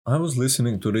I was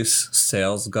listening to this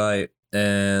sales guy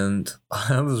and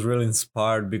I was really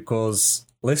inspired because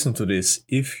listen to this.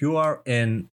 If you are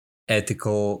an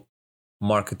ethical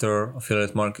marketer,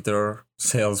 affiliate marketer,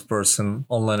 salesperson,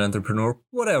 online entrepreneur,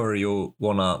 whatever you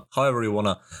wanna, however you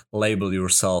wanna label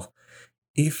yourself,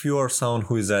 if you are someone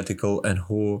who is ethical and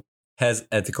who has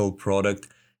ethical product,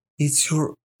 it's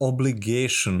your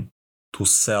obligation to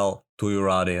sell to your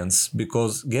audience.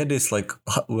 Because get this, like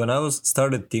when I was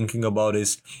started thinking about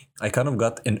this, I kind of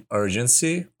got an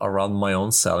urgency around my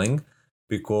own selling.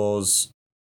 Because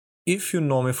if you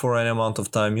know me for any amount of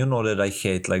time, you know that I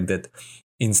hate like that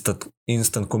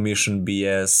instant commission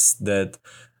BS, that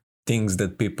things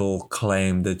that people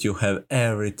claim that you have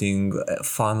everything,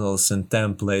 funnels and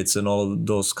templates and all of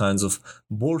those kinds of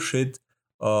bullshit,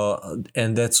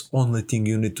 and that's only thing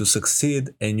you need to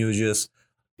succeed, and you just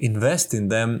invest in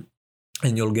them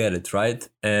and you'll get it right.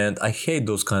 And I hate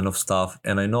those kind of stuff,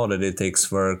 and I know that it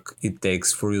takes work, it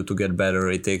takes for you to get better,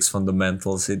 it takes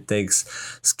fundamentals, it takes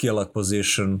skill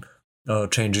acquisition,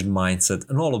 changing mindset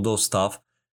and all of those stuff.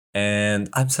 And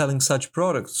I'm selling such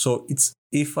products. So it's,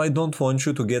 if I don't want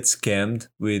you to get scammed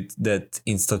with that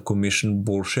instant commission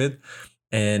bullshit,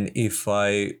 and if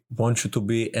I want you to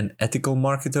be an ethical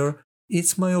marketer,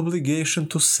 it's my obligation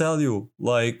to sell you.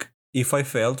 Like if I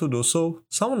fail to do so,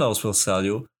 someone else will sell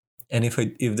you. And if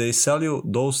they sell you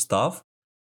those stuff,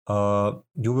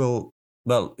 you will,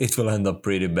 well, it will end up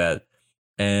pretty bad.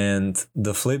 And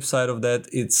the flip side of that,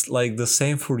 it's like the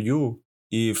same for you.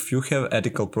 If you have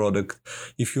ethical product,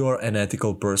 if you are an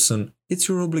ethical person, it's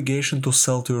your obligation to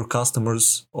sell to your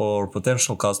customers or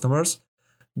potential customers,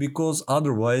 because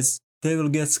otherwise they will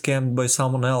get scammed by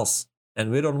someone else.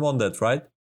 And we don't want that, right?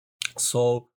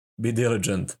 So be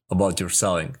diligent about your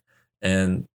selling.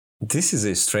 And this is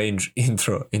a strange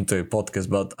intro into a podcast,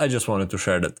 but I just wanted to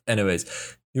share that. Anyways,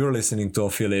 you're listening to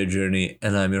Affiliate Journey,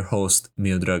 and I'm your host,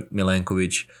 Miodrag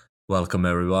Milenkovic. Welcome,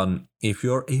 everyone. If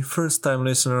you're a first time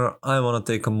listener, I want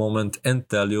to take a moment and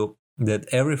tell you that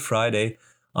every Friday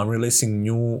I'm releasing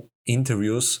new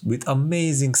interviews with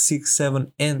amazing 6,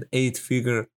 7, and 8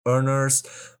 figure earners,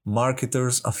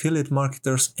 marketers, affiliate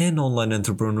marketers, and online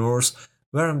entrepreneurs,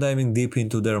 where I'm diving deep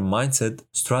into their mindset,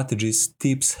 strategies,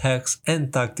 tips, hacks,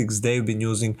 and tactics they've been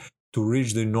using to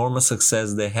reach the enormous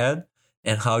success they had,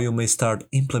 and how you may start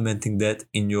implementing that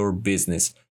in your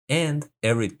business. And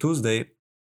every Tuesday,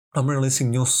 I'm releasing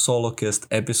new solo cast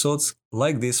episodes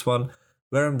like this one,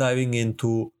 where I'm diving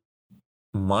into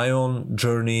my own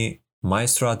journey, my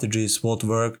strategies, what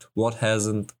worked, what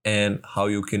hasn't, and how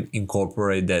you can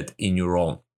incorporate that in your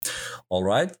own. All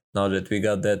right, now that we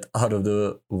got that out of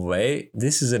the way,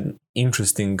 this is an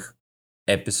interesting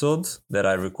episode that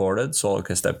I recorded,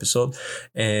 solocast episode,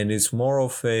 and it's more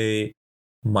of a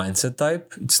mindset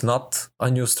type. It's not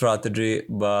a new strategy,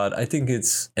 but I think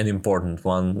it's an important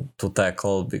one to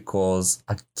tackle because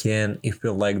again, if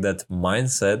you like that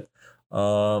mindset,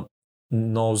 uh,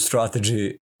 no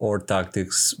strategy or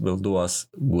tactics will do us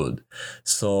good.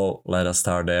 So let us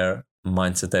start there.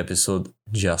 Mindset episode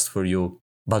just for you.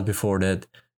 But before that,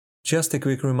 just a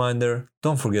quick reminder,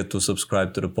 don't forget to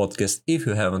subscribe to the podcast if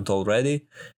you haven't already.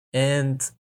 And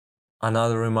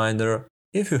another reminder,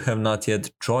 if you have not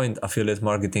yet joined Affiliate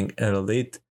Marketing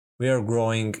Elite, we are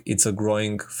growing. It's a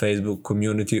growing Facebook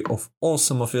community of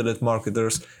awesome affiliate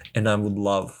marketers, and I would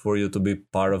love for you to be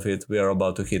part of it. We are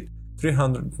about to hit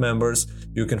 300 members.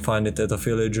 You can find it at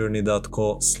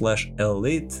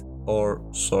affiliatejourney.co/elite, or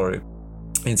sorry,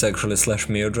 it's actually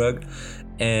 /Miodrag,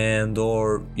 and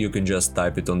or you can just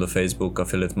type it on the Facebook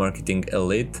Affiliate Marketing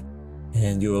Elite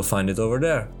and you will find it over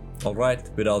there. All right,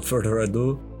 without further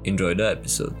ado, enjoy the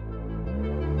episode.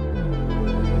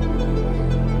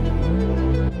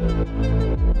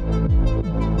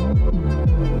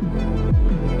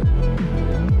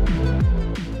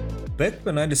 Back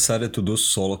when I decided to do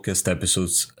solocast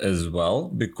episodes as well,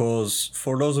 because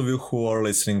for those of you who are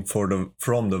listening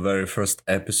from the very first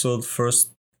episode,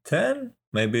 first 10,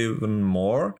 maybe even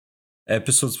more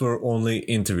episodes were only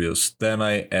interviews. Then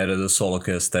I added the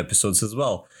solocast episodes as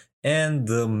well. And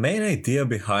the main idea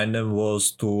behind them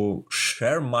was to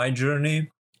share my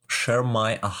journey, share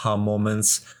my aha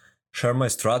moments, share my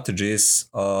strategies,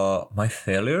 my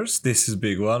failures. This is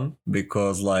big one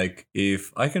because like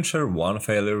if I can share one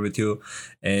failure with you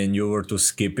and you were to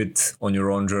skip it on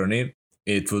your own journey,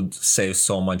 it would save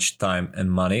so much time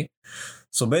and money.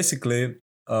 So basically,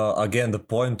 again, the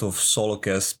point of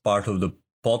solocast part of the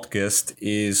podcast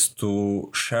is to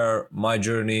share my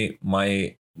journey,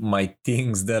 my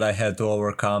things that I had to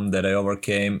overcome, that I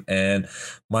overcame, and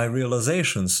my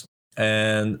realizations.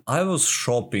 And I was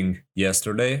shopping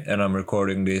yesterday, and I'm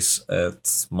recording this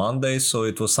at Monday, so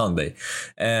it was Sunday.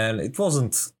 And it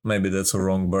wasn't, maybe that's a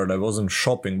wrong word, I wasn't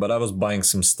shopping, but I was buying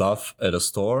some stuff at a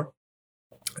store.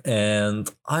 And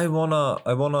I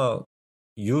wanna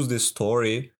use this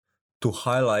story to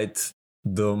highlight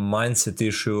the mindset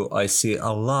issue I see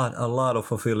a lot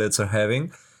of affiliates are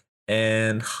having,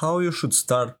 and how you should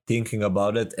start thinking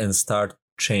about it and start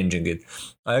changing it.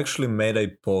 I actually made a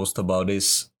post about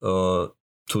this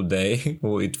today.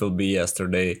 It will be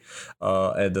yesterday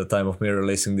at the time of me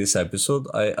releasing this episode.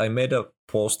 I made a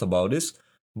post about this,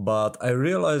 but I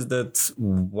realized that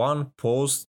one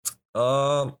post,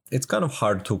 it's kind of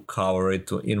hard to cover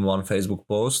it in one Facebook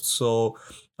post. So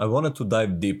I wanted to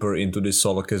dive deeper into this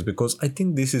solo case because I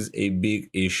think this is a big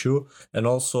issue. And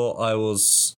also, I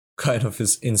was kind of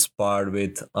is inspired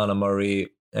with Anna Marie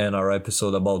and our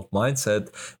episode about mindset.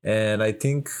 And I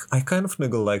think I kind of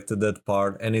neglected that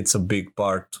part, and it's a big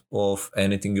part of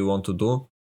anything you want to do.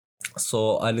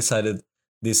 So I decided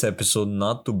this episode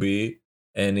not to be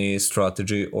any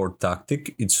strategy or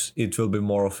tactic. It will be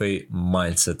more of a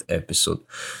mindset episode.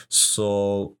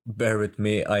 So bear with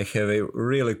me. I have a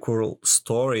really cool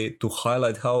story to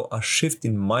highlight how a shift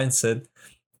in mindset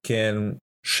can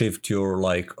shift your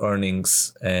like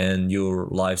earnings and your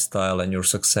lifestyle and your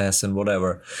success and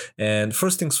whatever. And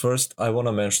first things first, I want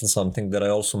to mention something that I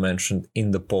also mentioned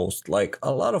in the post. Like,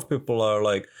 a lot of people are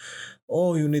like,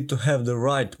 oh, you need to have the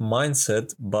right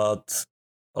mindset, but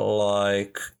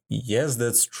like, yes,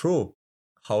 that's true.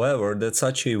 However, that's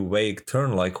such a vague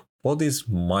term. Like, what is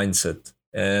mindset?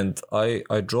 And I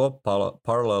draw a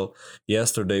parallel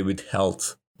yesterday with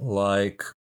health. Like,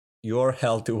 you're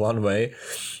healthy one way,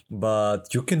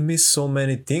 but you can miss so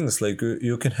many things. Like,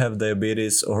 you can have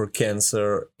diabetes or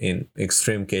cancer in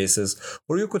extreme cases,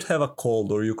 or you could have a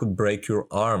cold, or you could break your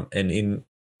arm. And in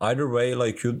either way,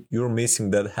 like, you're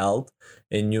missing that health,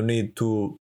 and you need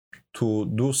to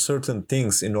do certain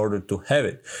things in order to have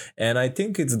it. And I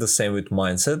think it's the same with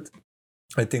mindset.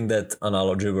 I think that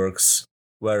analogy works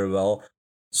very well.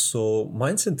 So,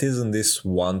 mindset isn't this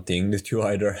one thing that you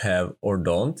either have or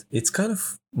don't. It's kind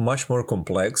of much more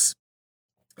complex.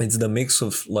 It's the mix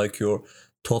of like your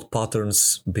thought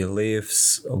patterns,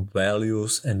 beliefs,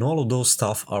 values, and all of those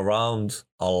stuff around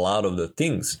a lot of the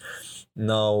things.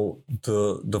 Now,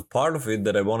 the part of it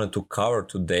that I wanted to cover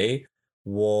today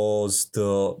was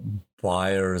the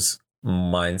buyer's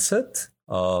mindset.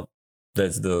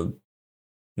 That's the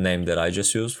name that I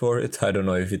just used for it. I don't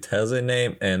know if it has a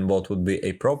name and what would be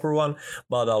a proper one,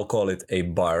 but I'll call it a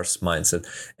buyer's mindset.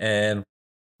 And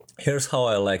here's how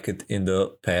I like it in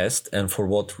the past and for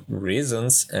what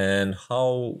reasons, and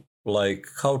how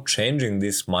changing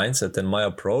this mindset and my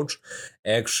approach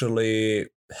actually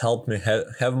helped me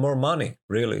have more money,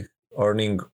 really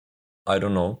earning, I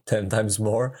don't know, 10 times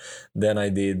more than I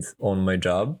did on my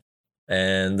job.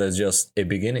 And that's just a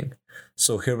beginning.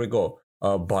 So here we go.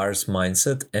 Buyer's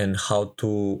mindset and how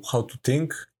to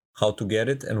think, how to get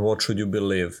it, and what should you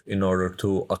believe in order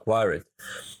to acquire it.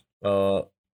 Uh,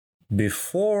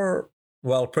 Before,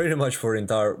 well, pretty much for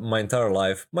my entire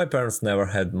life, my parents never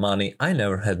had money. I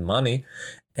never had money,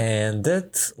 and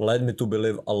that led me to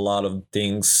believe a lot of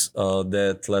things,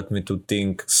 that led me to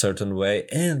think certain way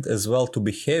and as well to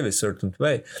behave a certain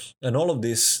way. And all of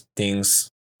these things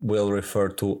will refer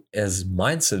to as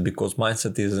mindset, because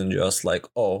mindset isn't just like,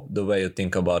 oh, the way you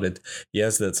think about it.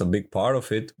 Yes, that's a big part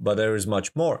of it, but there is much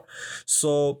more.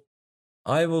 So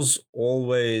I was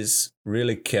always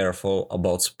really careful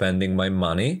about spending my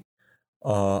money.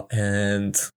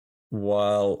 And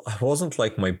while I wasn't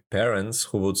like my parents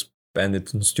who would spend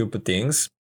it on stupid things,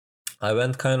 I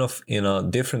went kind of in a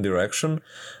different direction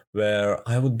where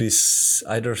I would be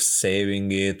either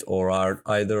saving it, or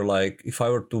either like, if I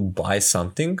were to buy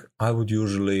something, I would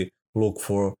usually look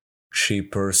for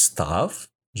cheaper stuff,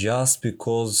 just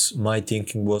because my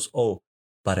thinking was, oh,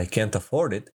 but I can't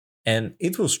afford it. And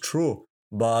it was true.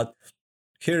 But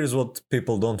here is what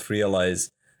people don't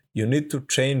realize: you need to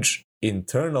change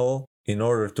internal in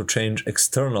order to change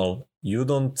external. You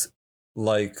don't,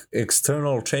 like,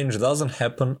 external change doesn't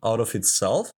happen out of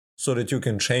itself so that you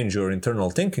can change your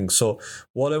internal thinking. So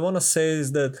what I want to say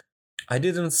is that I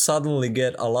didn't suddenly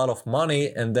get a lot of money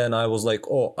and then I was like,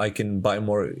 oh, I can buy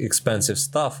more expensive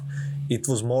stuff. It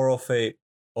was more of a,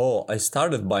 oh, I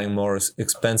started buying more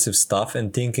expensive stuff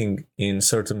and thinking in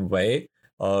certain way,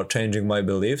 changing my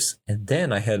beliefs, and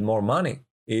then I had more money.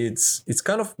 It's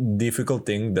kind of difficult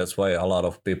thing. That's why a lot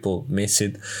of people miss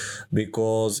it,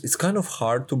 because it's kind of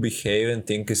hard to behave and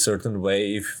think a certain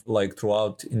way if, like,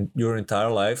 throughout in your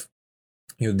entire life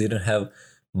you didn't have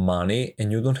money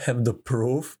and you don't have the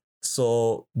proof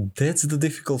So that's the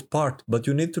difficult part. But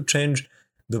you need to change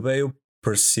the way you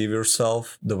perceive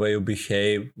yourself, the way you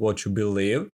behave, what you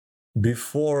believe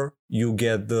before you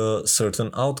get the certain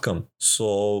outcome.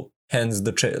 So hence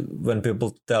when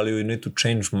people tell you need to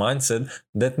change mindset,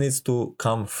 that needs to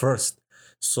come first.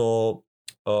 So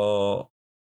uh,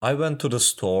 I went to the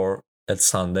store at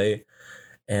Sunday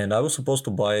and I was supposed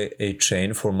to buy a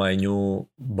chain for my new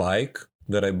bike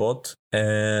that I bought.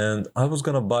 And I was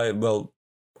gonna buy, well,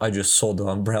 I just saw the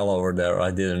umbrella over there.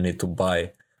 I didn't need to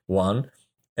buy one.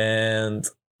 And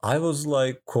I was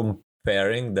like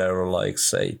comparing, there were like,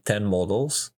 say, 10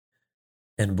 models,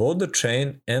 and both the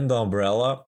chain and the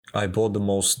umbrella, I bought the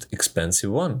most expensive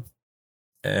one.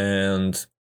 And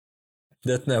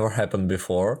that never happened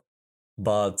before.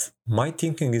 But my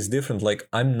thinking is different. Like,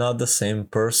 I'm not the same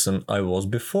person I was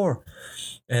before.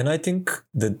 And I think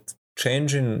that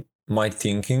changing my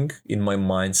thinking, in my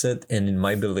mindset, and in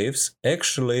my beliefs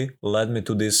actually led me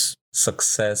to this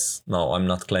success. Now, I'm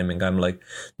not claiming I'm like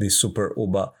this super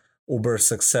uber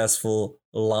successful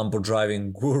Lambo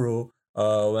driving guru.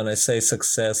 When I say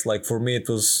success, like for me, it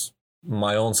was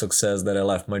my own success that I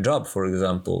left my job, for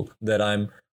example, that I'm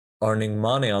earning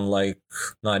money, unlike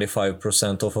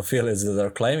 95% of affiliates that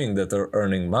are claiming that they're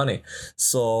earning money.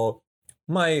 So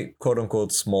my quote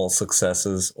unquote small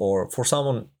successes, or for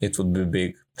someone it would be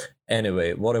big.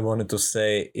 Anyway, what I wanted to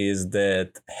say is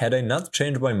that had I not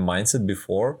changed my mindset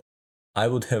before, I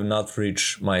would have not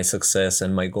reached my success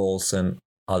and my goals and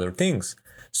other things.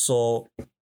 So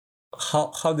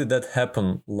how did that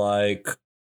happen? Like,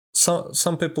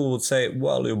 some people would say,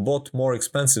 well, you bought more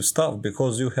expensive stuff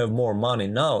because you have more money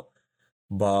now.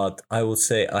 But I would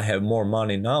say I have more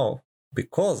money now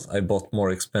because I bought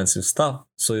more expensive stuff.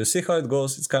 So you see how it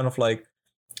goes? It's kind of like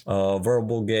a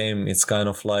verbal game. It's kind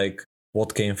of like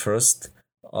what came first.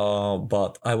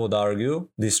 But I would argue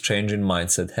this change in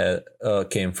mindset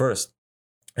came first.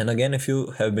 And again, if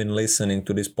you have been listening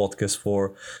to this podcast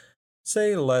for,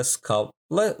 say, let's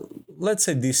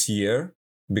say this year,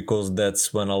 because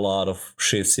that's when a lot of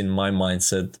shifts in my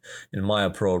mindset, in my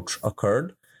approach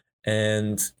occurred.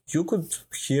 And you could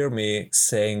hear me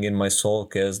saying in my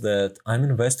soulcast that I'm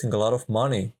investing a lot of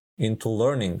money into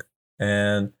learning.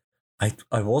 And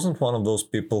I wasn't one of those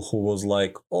people who was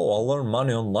like, oh, I'll learn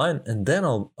money online and then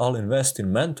I'll invest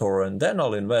in mentor and then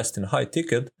I'll invest in high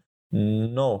ticket.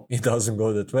 No, it doesn't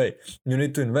go that way. You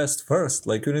need to invest first.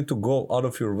 Like, you need to go out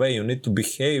of your way. You need to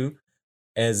behave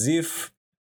as if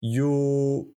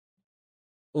you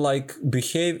like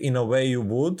behave in a way you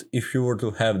would if you were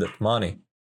to have that money.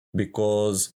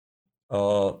 Because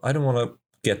I don't want to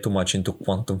get too much into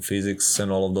quantum physics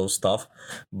and all of those stuff,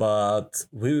 but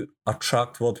we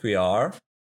attract what we are,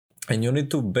 and you need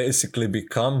to basically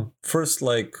become first,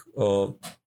 like,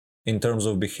 in terms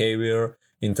of behavior,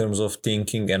 in terms of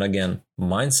thinking, and again,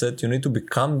 mindset, you need to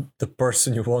become the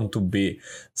person you want to be.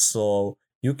 So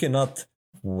you cannot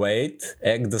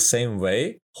act the same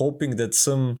way, hoping that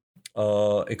some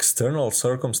external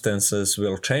circumstances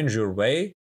will change your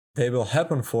way. They will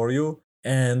happen for you,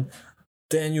 and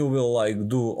then you will like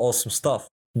do awesome stuff.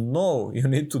 No, you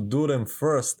need to do them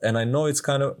first. And I know it's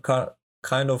kind of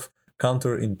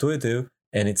counterintuitive,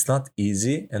 and it's not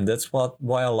easy, and that's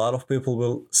why a lot of people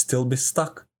will still be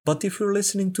stuck. But if you're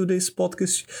listening to this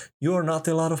podcast, you are not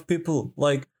a lot of people.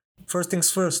 Like, first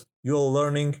things first, you're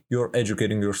learning, you're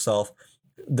educating yourself.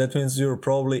 That means you're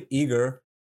probably eager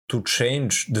to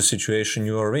change the situation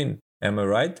you are in. Am I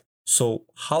right? So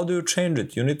how do you change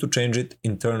it? You need to change it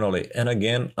internally. And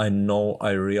again,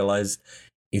 I realize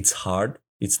it's hard.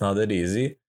 It's not that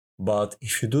easy. But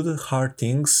if you do the hard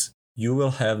things, you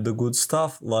will have the good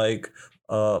stuff. Like,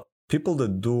 people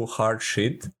that do hard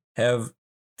shit have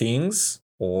things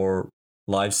or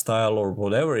lifestyle or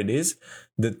whatever it is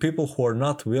that people who are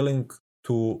not willing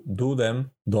to do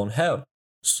them don't have.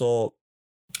 So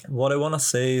what I want to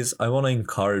say is I want to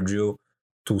encourage you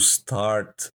to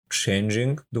start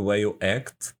changing the way you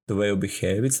act, the way you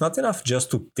behave. It's not enough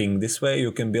just to think this way.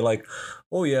 You can be like,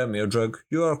 oh yeah, Miodrag,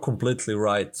 you are completely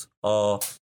right.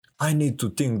 I need to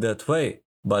think that way.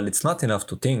 But it's not enough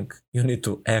to think. You need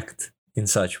to act in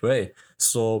such way.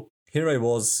 So here I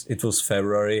was, it was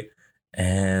February,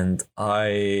 and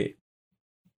I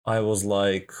was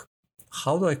like,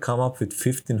 how do I come up with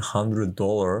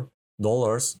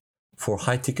 $1,500 for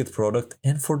high ticket product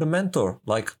and for the mentor?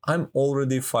 Like, I'm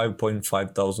already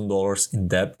 $5,500 in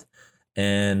debt,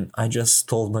 and I just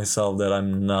told myself that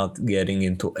I'm not getting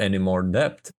into any more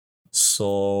debt.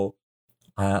 So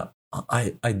I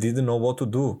didn't know what to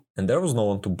do, and there was no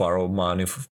one to borrow money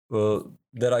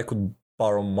that I could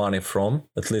borrow money from,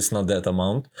 at least not that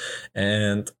amount.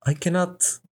 And I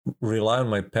cannot rely on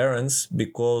my parents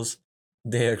because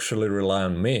they actually rely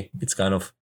on me. It's kind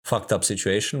of fucked up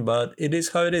situation, but it is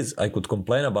how it is. I could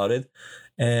complain about it,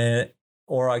 and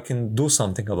or I can do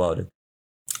something about it.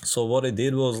 So what I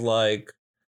did was like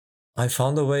I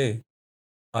found a way.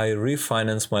 I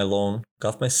refinanced my loan,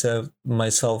 got myself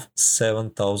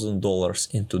 $7,000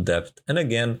 into debt. And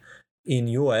again, in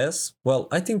US, well,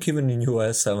 I think even in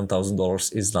US,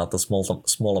 $7,000 is not a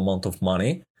small amount of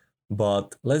money.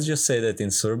 But let's just say that in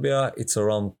Serbia, it's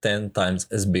around 10 times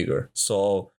as bigger.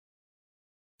 So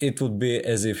it would be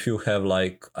as if you have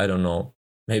like, I don't know,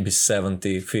 maybe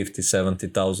 70, 50,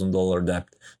 $70,000 debt.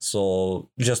 So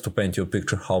just to paint you a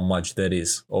picture how much that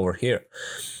is over here.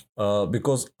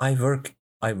 Because I worked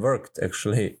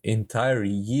actually entire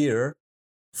year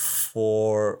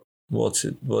for what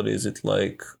is it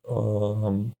like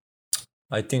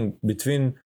I think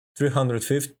between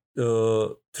 350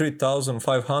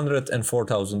 $3,500 and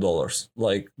 $4,000.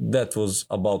 Like that was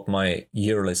about my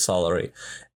yearly salary,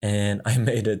 and I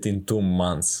made it in 2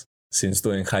 months since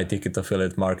doing high ticket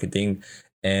affiliate marketing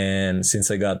and since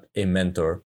I got a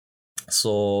mentor.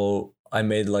 So I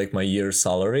made like my year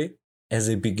salary as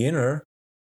a beginner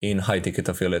in high ticket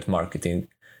affiliate marketing.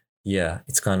 Yeah,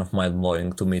 it's kind of mind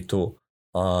blowing to me too.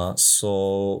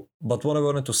 But what I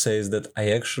wanted to say is that I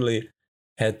actually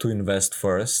had to invest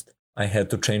first. I had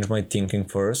to change my thinking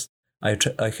first. I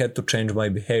had to change my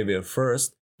behavior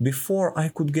first before I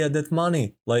could get that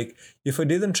money. Like, if I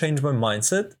didn't change my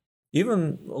mindset,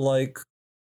 even like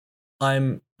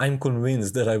I'm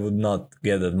convinced that I would not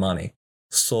get that money.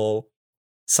 So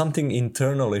something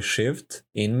internally shift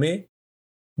in me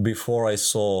before I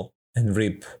saw and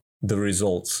reap the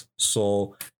results.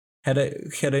 So had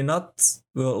I not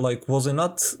like was I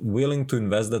not willing to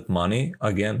invest that money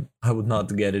again, I would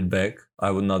not get it back. I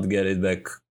would not get it back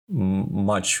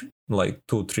much, like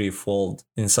 2 3 fold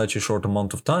in such a short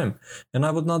amount of time, and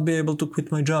I would not be able to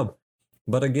quit my job.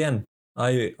 But again,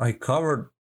 I covered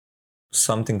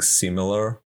something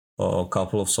similar a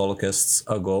couple of solocasts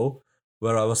ago,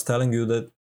 where I was telling you that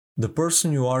the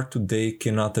person you are today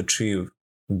cannot achieve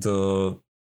the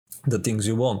the things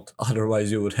you want,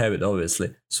 otherwise you would have it,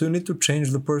 obviously. So you need to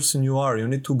change the person you are. You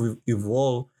need to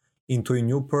evolve into a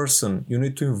new person. You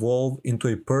need to evolve into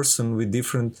a person with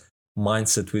different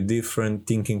mindset, with different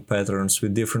thinking patterns,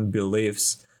 with different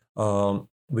beliefs,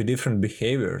 with different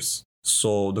behaviors.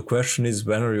 So the question is,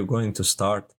 when are you going to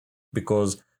start?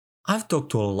 Because I've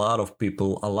talked to a lot of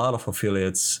people, a lot of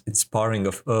affiliates,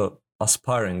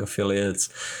 aspiring affiliates,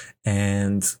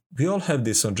 and we all have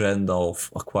this agenda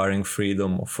of acquiring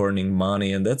freedom, of earning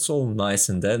money, and that's all nice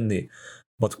and dandy.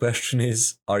 But question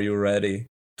is, are you ready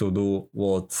to do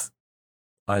what,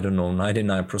 I don't know,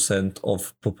 99%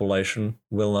 of population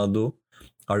will not do?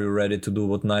 Are you ready to do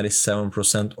what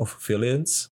 97% of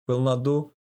affiliates will not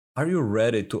do? Are you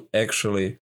ready to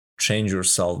actually change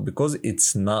yourself? Because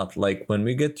it's not like when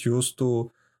we get used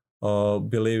to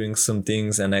believing some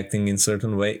things and acting in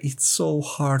certain way, it's so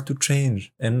hard to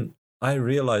change. And I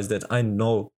realize that, I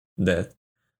know that.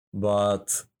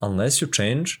 But unless you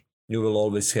change, you will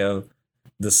always have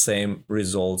the same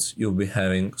results you'll be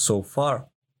having so far.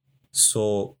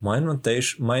 So my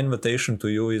invitation to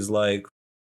you is like,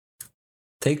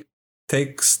 take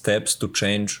take steps to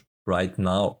change right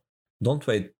now. Don't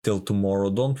wait till tomorrow.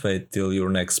 Don't wait till your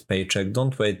next paycheck.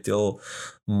 Don't wait till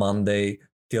Monday,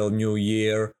 till New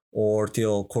Year, or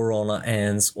till Corona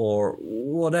ends, or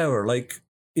whatever. Like,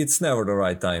 it's never the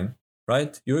right time,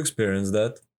 right? You experience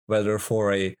that, whether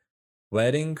for a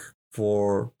wedding,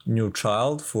 for new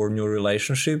child, for new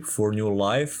relationship, for new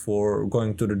life, for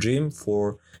going to the gym,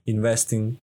 for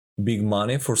investing big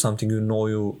money for something you know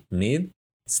you need.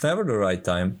 It's never the right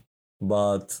time.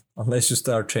 But unless you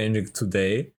start changing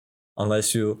today,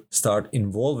 unless you start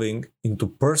evolving into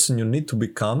person you need to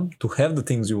become to have the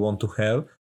things you want to have,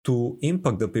 to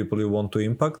impact the people you want to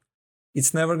impact,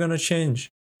 it's never gonna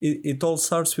change. It all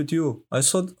starts with you. I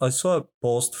saw a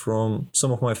post from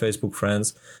some of my Facebook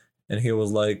friends, and he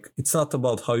was like, it's not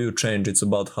about how you change, it's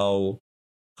about how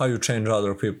you change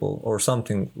other people, or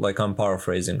something, like, I'm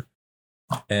paraphrasing.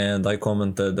 And I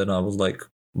commented, and I was like,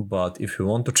 but if you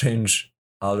want to change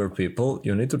other people,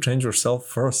 you need to change yourself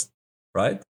first,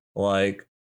 right? Like,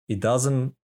 it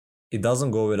doesn't it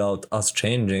doesn't go without us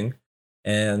changing.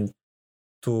 And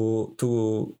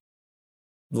to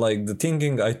like, the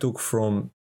thinking I took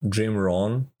from Jim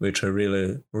Rohn, which I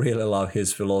really really love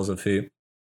his philosophy.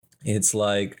 It's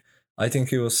like, I think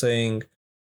he was saying,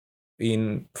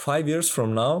 in 5 years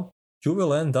from now, you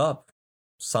will end up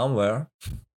somewhere,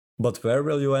 but where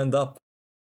will you end up?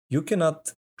 You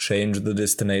cannot change the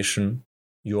destination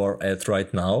you are at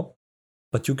right now,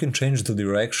 but you can change the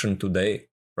direction today,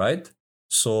 right?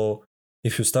 So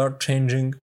if you start changing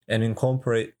and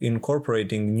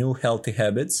incorporating new healthy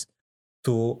habits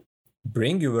to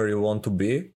bring you where you want to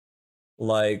be,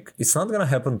 like it's not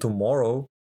gonna happen tomorrow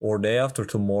or day after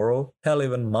tomorrow, hell,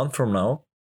 even a month from now.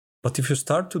 But if you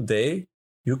start today,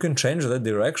 you can change that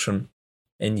direction.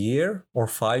 And year or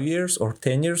 5 years or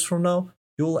 10 years from now,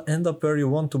 you'll end up where you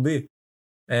want to be.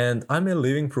 And I'm a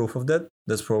living proof of that.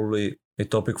 That's probably a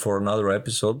topic for another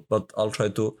episode, but I'll try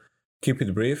to keep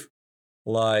it brief.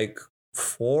 Like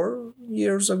 4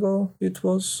 years ago, it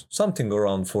was something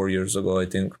around 4 years ago, I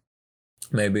think,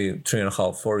 maybe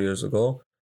 3.5, 4 years ago.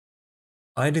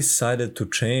 I decided to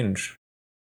change.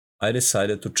 I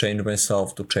decided to change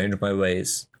myself, to change my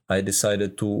ways. I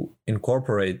decided to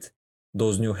incorporate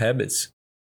those new habits.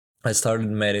 I started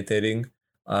meditating.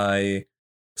 I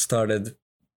started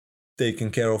taking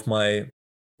care of my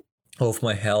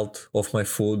health, of my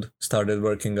food, started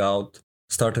working out,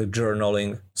 started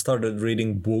journaling, started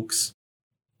reading books,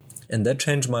 and that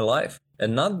changed my life.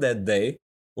 And not that day,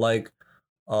 like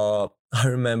I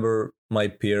remember my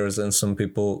peers and some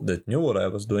people that knew what I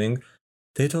was doing,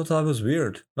 they thought I was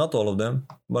weird. Not all of them,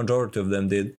 majority of them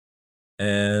did.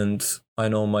 And I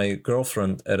know my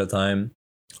girlfriend at a time,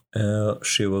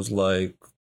 she was like,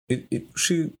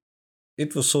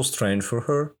 it was so strange for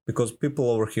her because people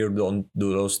over here don't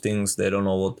do those things. They don't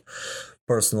know what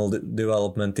personal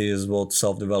development is, what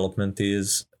self development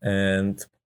is. And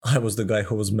I was the guy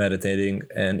who was meditating.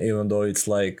 And even though it's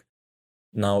like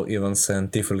now even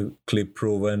scientifically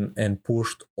proven and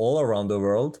pushed all around the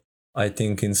world, I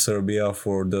think in Serbia,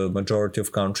 for the majority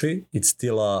of country, it's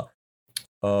still a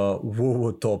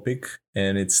woo-woo topic,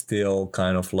 and it's still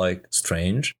kind of like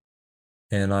strange.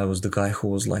 And I was the guy who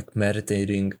was like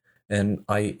meditating, and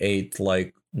I ate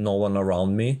like no one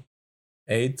around me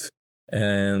ate,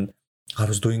 and I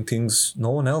was doing things no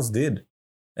one else did.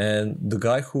 And the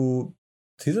guy who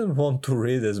didn't want to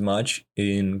read as much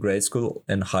in grade school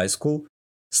and high school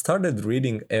started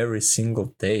reading every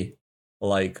single day.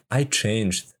 Like I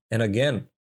changed. And again,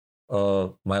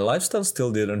 my lifestyle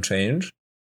still didn't change,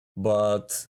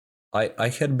 but I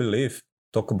had belief.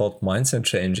 Talk about mindset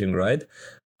changing, right?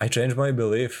 I changed my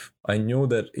belief. I knew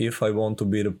that if I want to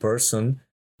be the person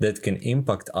that can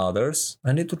impact others,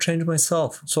 I need to change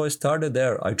myself. So I started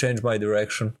there. I changed my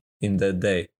direction in that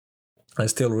day. I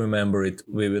still remember it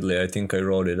vividly. I think I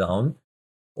wrote it down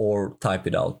or type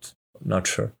it out. Not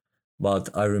sure. But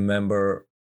I remember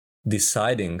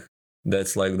deciding,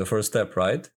 that's like the first step,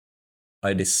 right?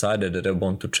 I decided that I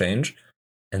want to change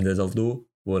and that I'll do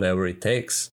whatever it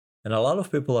takes. And a lot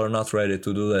of people are not ready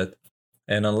to do that.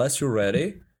 And unless you're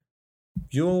ready,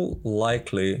 you'll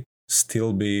likely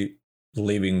still be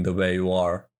living the way you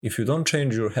are. If you don't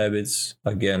change your habits,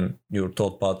 again, your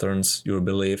thought patterns, your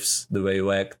beliefs, the way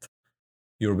you act,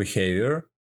 your behavior,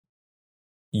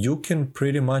 you can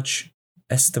pretty much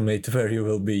estimate where you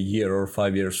will be a year or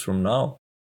 5 years from now.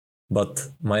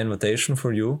 But my invitation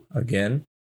for you, again,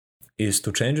 is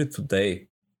to change it today.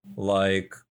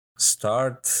 Like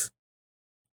start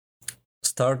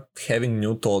having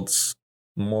new thoughts,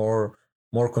 more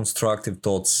constructive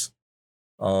thoughts.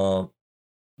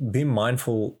 Be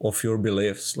mindful of your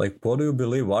beliefs. Like, what do you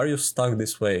believe? Why are you stuck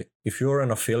this way? If you're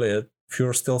an affiliate, if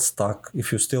you're still stuck,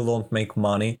 if you still don't make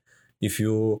money, if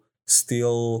you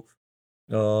still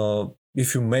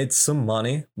if you made some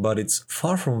money but it's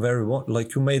far from where you want,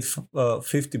 like you made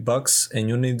 $50 and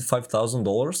you need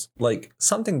 $5,000, like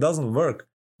something doesn't work.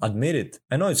 Admit it.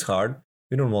 I know it's hard.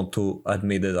 We don't want to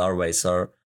admit that our ways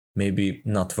are maybe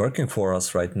not working for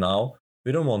us right now.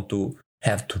 We don't want to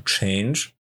have to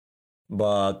change,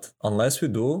 but unless we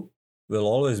do, we'll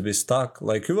always be stuck.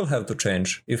 Like you will have to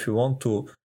change if you want to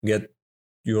get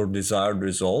your desired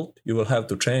result. You will have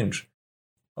to change.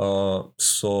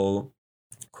 So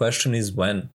question is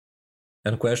when,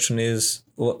 and question is,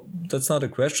 well, that's not a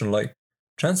question. Like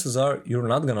chances are you're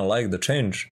not gonna like the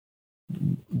change.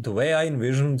 The way I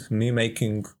envisioned me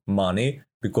making money,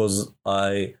 because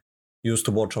I used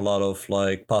to watch a lot of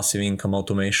like passive income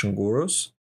automation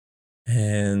gurus,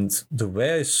 and the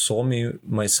way I saw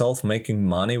myself making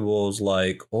money was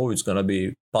like, oh, it's gonna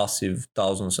be passive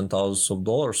thousands and thousands of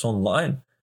dollars online.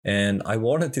 And I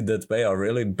wanted it that way. I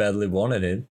really badly wanted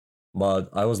it, but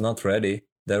I was not ready.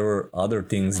 There were other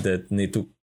things that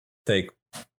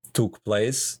took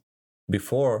place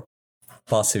before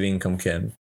passive income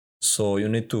came. So you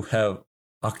need to have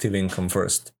active income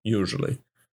first, usually.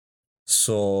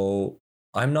 So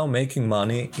I'm now making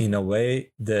money in a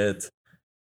way that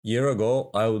year ago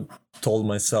I told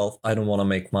myself I don't want to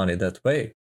make money that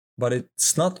way. But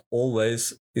it's not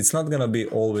gonna be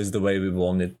always the way we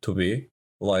want it to be.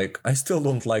 Like, I still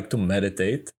don't like to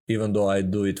meditate, even though I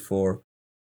do it for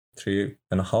 3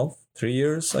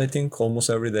 years, I think, almost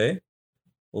every day.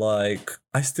 Like,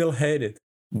 I still hate it,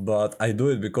 but I do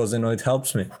it because I know it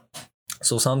helps me.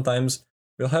 So sometimes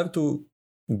we'll have to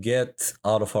get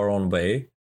out of our own way.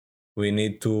 We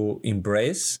need to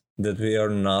embrace that we are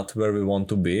not where we want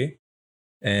to be.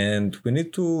 And we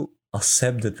need to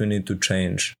accept that we need to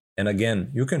change. And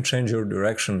again, you can change your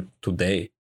direction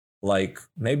today. Like,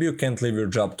 maybe you can't leave your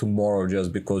job tomorrow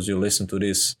just because you listen to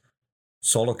this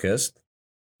solocast.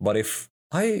 But if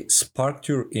I sparked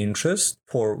your interest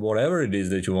for whatever it is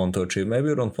that you want to achieve, maybe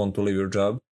you don't want to leave your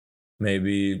job.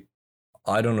 Maybe,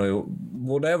 I don't know,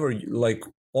 whatever, like,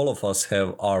 all of us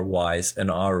have our whys and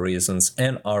our reasons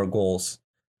and our goals.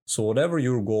 So whatever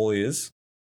your goal is,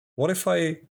 what if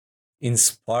I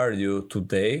inspired you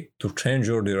today to change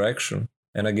your direction?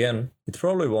 And again, it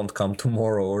probably won't come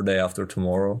tomorrow or day after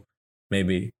tomorrow,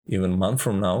 maybe even a month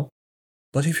from now.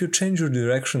 But if you change your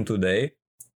direction today,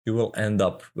 you will end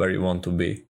up where you want to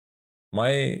be.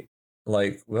 Where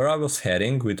I was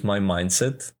heading with my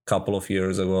mindset a couple of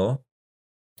years ago,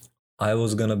 I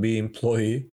was gonna be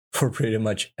employee for pretty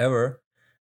much ever,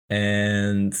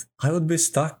 and I would be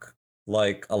stuck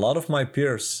like a lot of my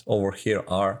peers over here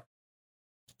are.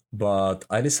 But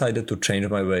I decided to change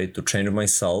my way, to change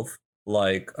myself.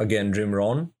 Like, again, Jim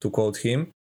Rohn, to quote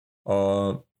him,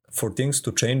 for things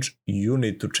to change, you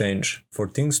need to change. For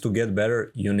things to get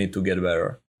better, you need to get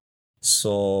better.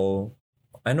 So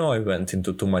I know I went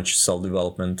into too much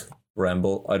self-development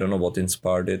ramble. I don't know what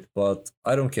inspired it, but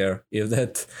I don't care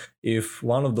if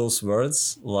one of those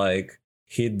words like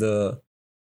hit the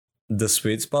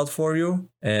sweet spot for you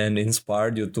and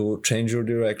inspired you to change your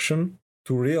direction,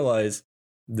 to realize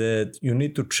that you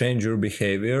need to change your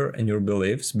behavior and your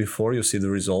beliefs before you see the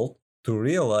result, to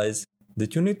realize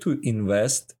that you need to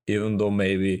invest even though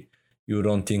maybe you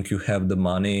don't think you have the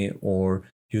money or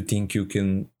you think you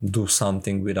can do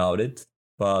something without it.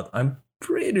 But I'm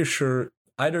pretty sure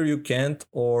either you can't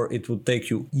or it would take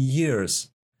you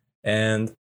years.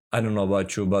 And I don't know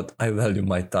about you, but I value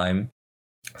my time.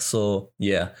 So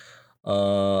yeah,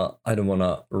 I don't want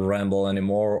to ramble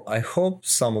anymore. I hope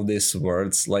some of these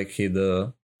words like hit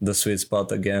the sweet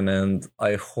spot again, and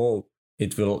I hope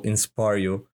it will inspire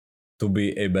you to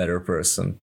be a better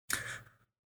person.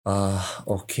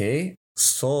 Okay,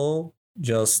 so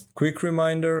just quick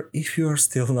reminder, if you are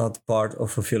still not part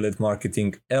of Affiliate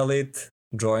Marketing Elite,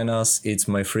 join us. It's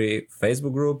my free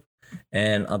Facebook group,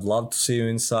 and I'd love to see you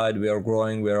inside. We are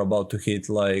growing. We are about to hit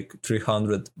like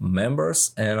 300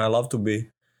 members, and I love to be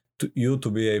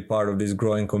a part of this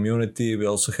growing community. We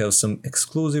also have some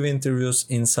exclusive interviews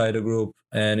inside the group,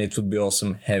 and it would be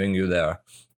awesome having you there.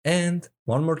 And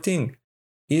one more thing,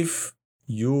 if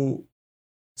you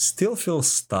still feel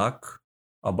stuck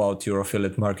about your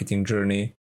affiliate marketing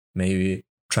journey, maybe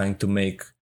trying to make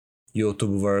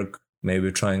YouTube work,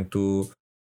 maybe trying to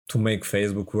make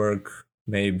Facebook work,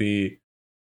 maybe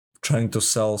trying to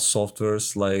sell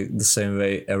softwares like the same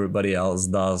way everybody else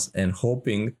does and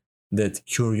hoping that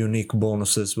your unique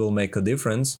bonuses will make a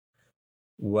difference.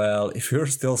 Well, if you're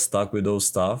still stuck with those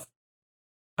stuff,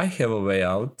 I have a way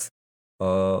out.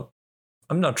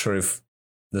 I'm not sure if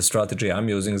the strategy I'm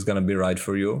using is gonna be right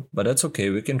for you, but that's okay.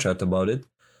 We can chat about it.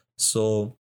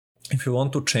 So if you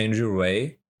want to change your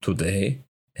way today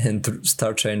and to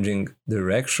start changing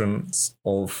directions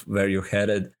of where you're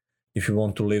headed, if you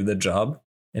want to leave the job,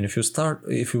 and if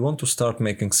you want to start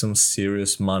making some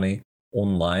serious money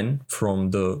online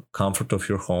from the comfort of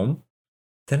your home,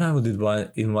 then I would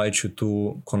invite you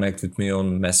to connect with me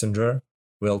on Messenger.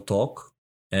 We'll talk,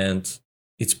 and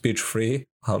it's pitch free.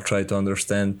 I'll try to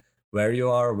understand where you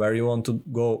are, where you want to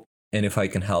go, and if I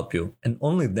can help you. And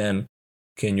only then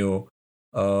can you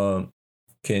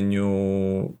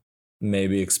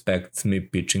maybe expect me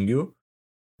pitching you.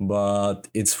 But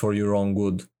it's for your own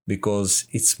good, because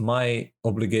it's my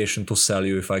obligation to sell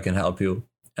you if I can help you,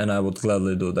 and I would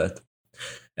gladly do that.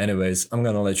 Anyways, I'm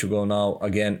gonna let you go now.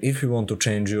 Again, if you want to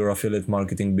change your affiliate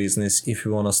marketing business, if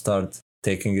you want to start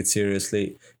taking it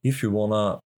seriously, if you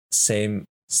wanna same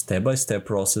step-by-step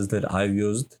process that I've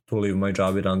used to leave my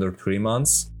job in under 3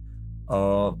 months,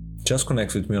 just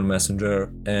connect with me on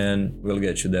Messenger and we'll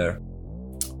get you there.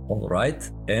 All right,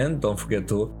 and don't forget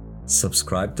to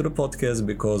subscribe to the podcast,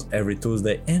 because every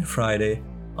Tuesday and Friday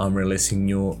I'm releasing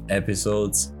new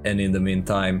episodes. And in the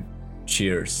meantime,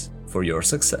 cheers for your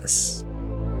success.